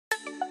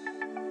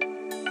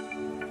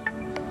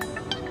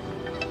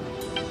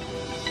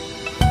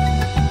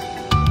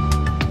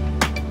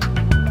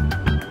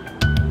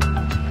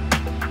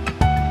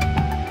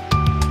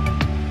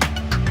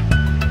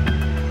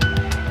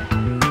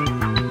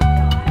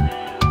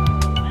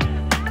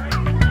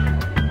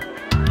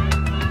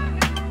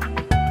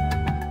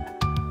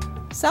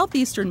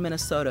Southeastern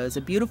Minnesota is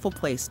a beautiful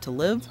place to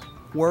live,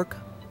 work,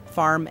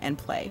 farm, and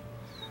play.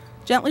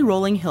 Gently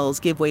rolling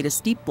hills give way to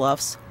steep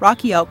bluffs,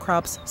 rocky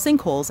outcrops,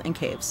 sinkholes, and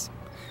caves.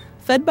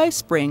 Fed by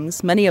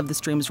springs, many of the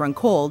streams run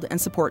cold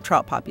and support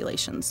trout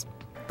populations.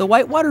 The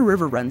Whitewater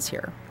River runs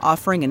here,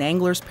 offering an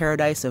angler's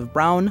paradise of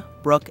brown,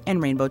 brook,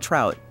 and rainbow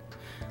trout.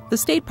 The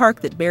state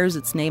park that bears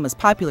its name is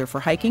popular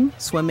for hiking,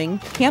 swimming,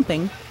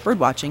 camping,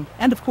 birdwatching,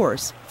 and of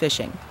course,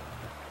 fishing.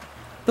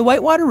 The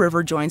Whitewater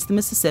River joins the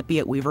Mississippi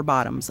at Weaver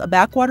Bottoms, a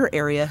backwater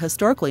area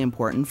historically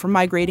important for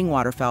migrating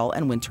waterfowl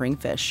and wintering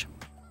fish.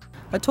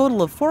 A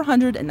total of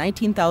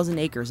 419,000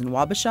 acres in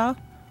Wabasha,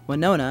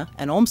 Winona,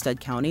 and Olmsted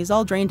counties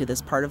all drain to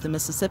this part of the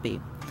Mississippi.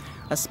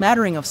 A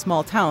smattering of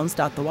small towns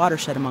dot the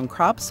watershed among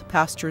crops,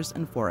 pastures,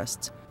 and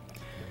forests.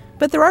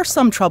 But there are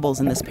some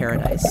troubles in this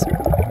paradise.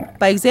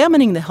 By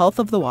examining the health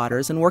of the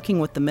waters and working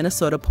with the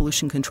Minnesota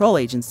Pollution Control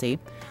Agency,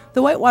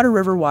 the Whitewater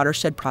River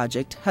Watershed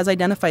Project has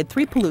identified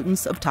 3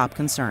 pollutants of top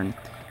concern: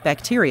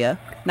 bacteria,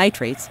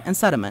 nitrates, and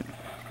sediment.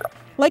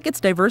 Like its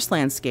diverse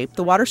landscape,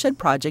 the Watershed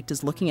Project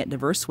is looking at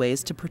diverse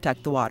ways to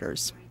protect the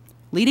waters.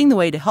 Leading the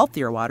way to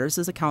healthier waters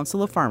is a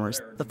council of farmers,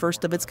 the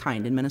first of its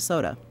kind in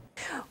Minnesota.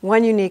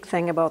 One unique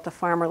thing about the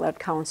farmer-led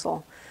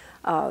council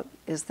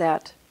is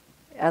that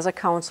as a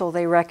council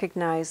they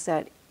recognize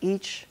that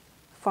each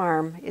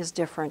farm is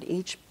different,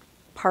 each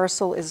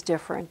parcel is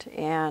different,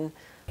 and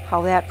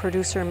how that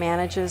producer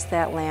manages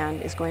that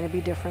land is going to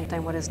be different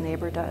than what his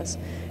neighbor does.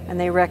 And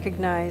they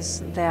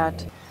recognize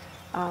that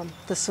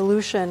the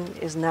solution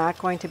is not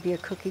going to be a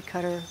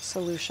cookie-cutter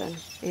solution.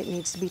 It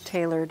needs to be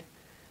tailored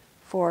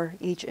for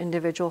each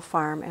individual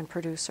farm and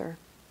producer.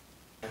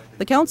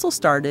 The council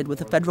started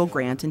with a federal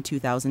grant in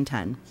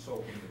 2010.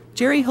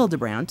 Jerry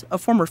Hildebrandt, a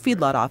former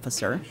feedlot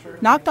officer,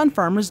 knocked on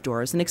farmers'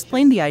 doors and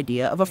explained the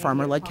idea of a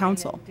farmer-led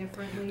council.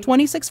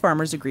 26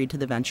 farmers agreed to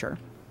the venture.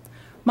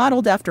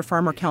 Modeled after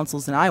farmer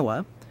councils in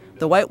Iowa,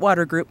 the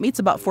Whitewater Group meets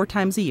about 4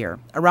 times a year,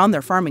 around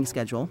their farming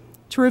schedule,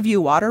 to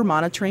review water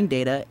monitoring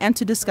data and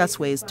to discuss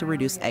ways to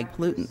reduce ag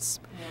pollutants.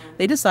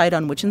 They decide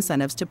on which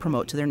incentives to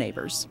promote to their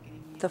neighbors.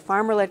 The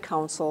farmer-led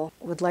council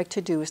would like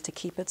to do is to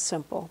keep it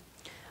simple.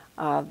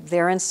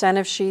 Their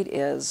incentive sheet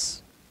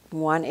is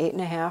one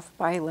 8.5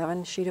 by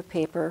 11 sheet of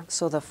paper,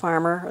 so the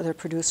farmer or the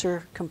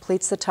producer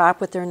completes the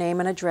top with their name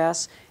and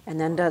address, and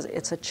then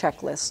it's a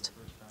checklist,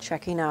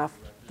 checking off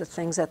the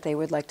things that they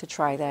would like to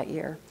try that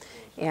year.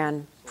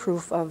 And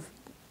proof of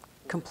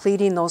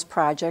completing those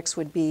projects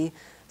would be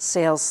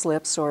sales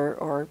slips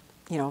or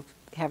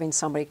having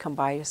somebody come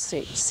by to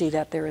see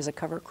that there is a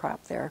cover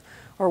crop there,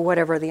 or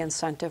whatever the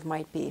incentive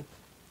might be.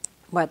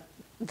 But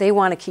they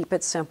want to keep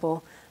it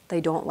simple. They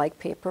don't like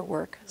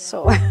paperwork,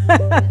 so.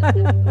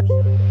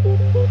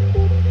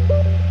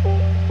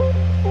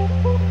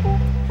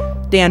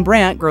 Dan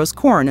Brandt grows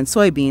corn and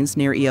soybeans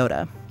near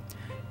Iota.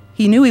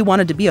 He knew he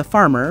wanted to be a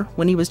farmer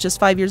when he was just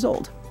 5 years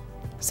old.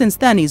 Since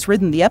then, he's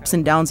ridden the ups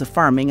and downs of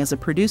farming as a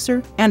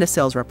producer and a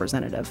sales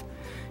representative.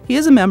 He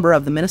is a member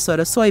of the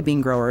Minnesota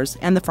Soybean Growers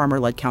and the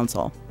Farmer-Led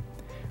Council.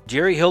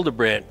 Jerry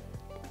Hildebrandt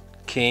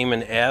came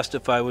and asked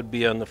if I would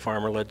be on the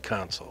Farmer-Led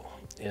Council,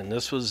 and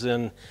this was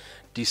in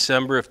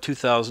December of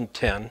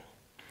 2010.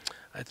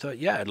 I thought,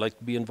 yeah, I'd like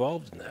to be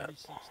involved in that,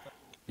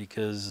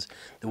 because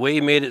the way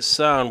he made it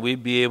sound,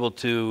 we'd be able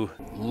to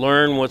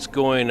learn what's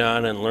going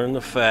on and learn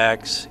the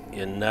facts,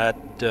 and not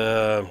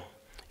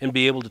and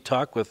be able to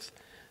talk with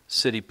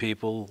city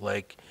people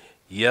like,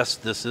 yes,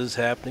 this is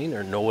happening,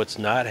 or no, it's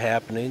not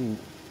happening.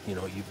 You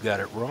know, you've got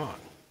it wrong.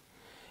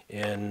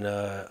 And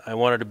I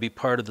wanted to be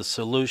part of the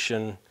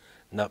solution,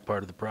 not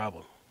part of the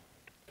problem.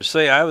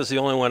 Say I was the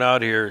only one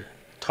out here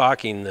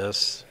talking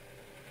this,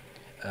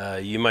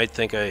 you might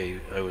think I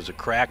was a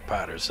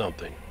crackpot or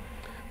something,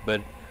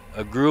 but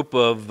a group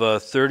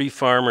of 30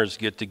 farmers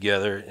get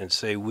together and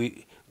say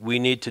we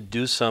need to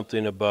do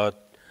something about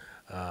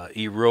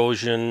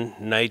erosion,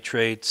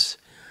 nitrates,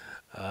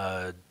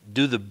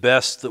 do the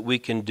best that we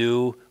can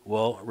do.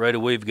 Well, right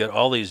away you've got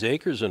all these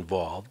acres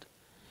involved,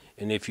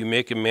 and if you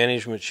make a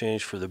management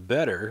change for the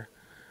better,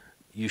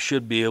 you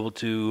should be able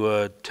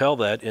to tell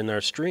that in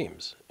our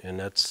streams, and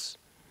that's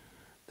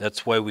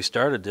why we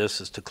started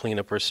this, is to clean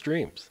up our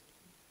streams.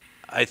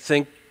 I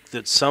think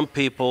that some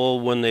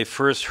people, when they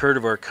first heard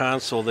of our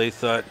council, they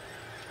thought,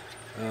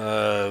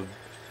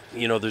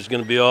 you know, there's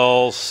going to be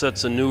all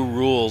sets of new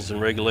rules and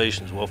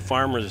regulations. Well,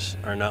 farmers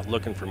are not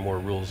looking for more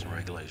rules and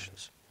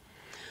regulations.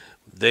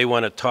 They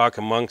want to talk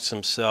amongst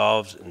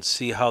themselves and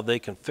see how they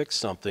can fix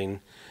something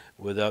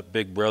without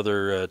Big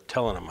Brother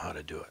telling them how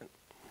to do it.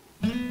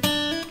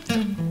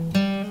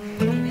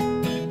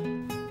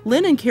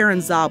 Lynn and Karen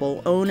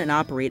Zabel own and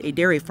operate a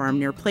dairy farm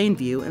near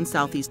Plainview in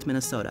southeast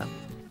Minnesota.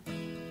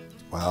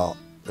 Well,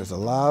 there's a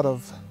lot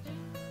of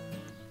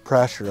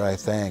pressure, I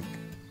think,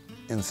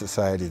 in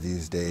society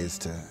these days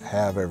to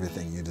have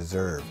everything you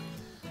deserve.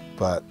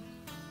 But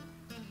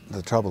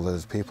the trouble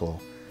is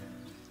people,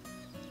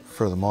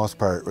 for the most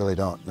part, really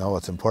don't know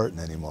what's important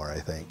anymore, I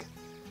think.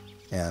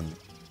 And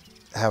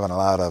having a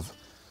lot of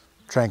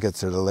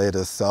trinkets or the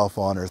latest cell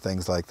phone or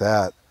things like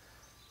that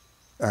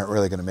aren't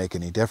really going to make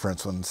any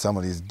difference when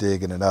somebody's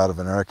digging it out of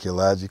an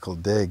archaeological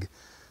dig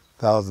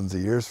thousands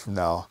of years from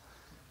now.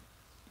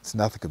 It's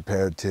nothing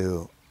compared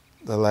to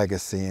the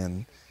legacy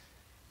and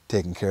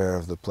taking care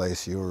of the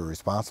place you were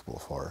responsible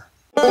for.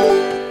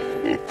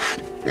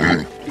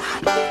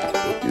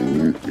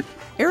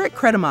 Eric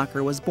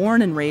Kredemacher was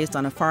born and raised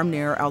on a farm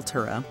near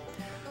Altura.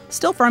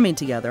 Still farming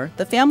together,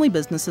 the family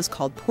business is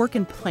called Pork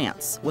and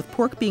Plants, with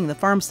pork being the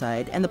farm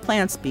side and the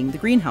plants being the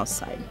greenhouse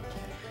side.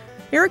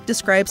 Eric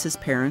describes his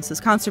parents as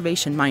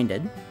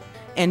conservation-minded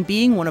and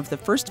being one of the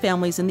first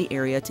families in the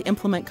area to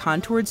implement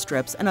contoured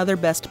strips and other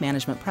best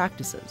management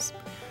practices.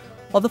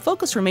 While the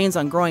focus remains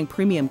on growing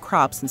premium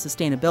crops and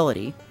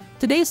sustainability,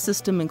 today's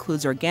system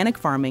includes organic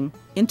farming,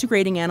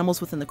 integrating animals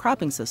within the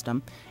cropping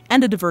system,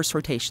 and a diverse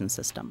rotation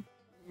system.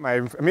 My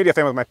immediate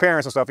family with my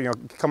parents and stuff,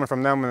 coming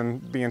from them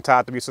and being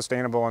taught to be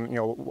sustainable and,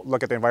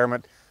 look at the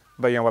environment.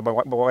 But, my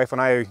wife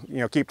and I,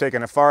 keep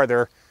taking it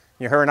farther.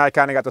 Her and I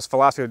kind of got this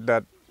philosophy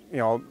that,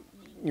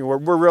 we're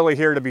really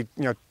here to be,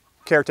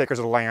 caretakers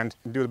of the land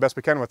and do the best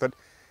we can with it,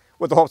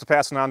 with the hopes of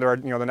passing on to our,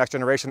 the next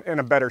generation in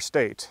a better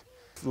state.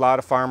 A lot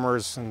of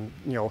farmers, and,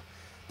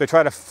 they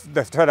try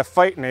to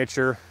fight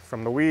nature,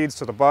 from the weeds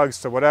to the bugs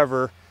to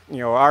whatever.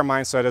 Our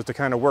mindset is to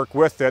kind of work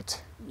with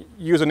it,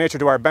 using nature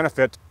to our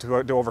benefit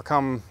to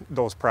overcome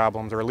those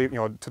problems, or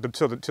to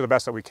the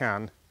best that we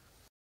can.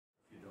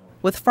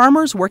 With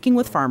farmers working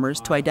with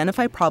farmers to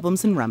identify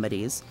problems and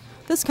remedies,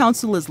 this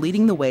council is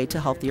leading the way to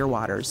healthier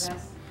waters.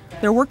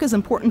 Their work is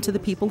important to the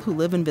people who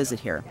live and visit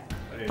here.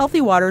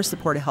 Healthy waters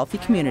support a healthy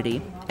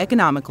community,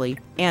 economically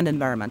and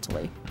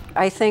environmentally.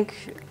 I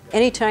think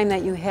anytime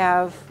that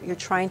you're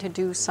trying to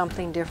do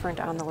something different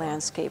on the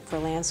landscape for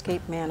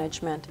landscape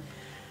management,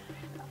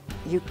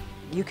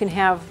 you can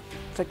have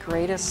the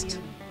greatest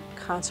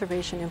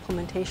conservation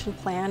implementation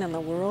plan in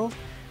the world,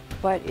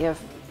 but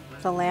if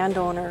the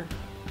landowner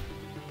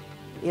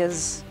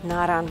is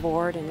not on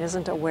board and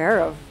isn't aware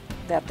of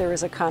that there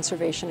is a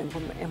conservation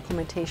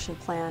implementation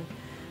plan,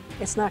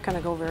 it's not going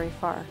to go very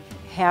far.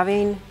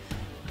 Having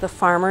the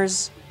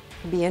farmers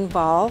be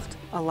involved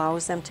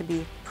allows them to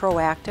be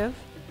proactive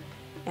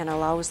and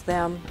allows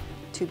them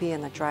to be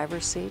in the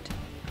driver's seat.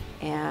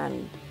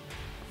 And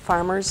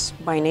farmers,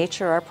 by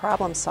nature, are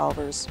problem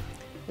solvers.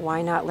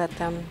 Why not let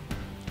them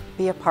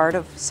be a part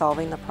of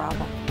solving the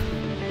problem?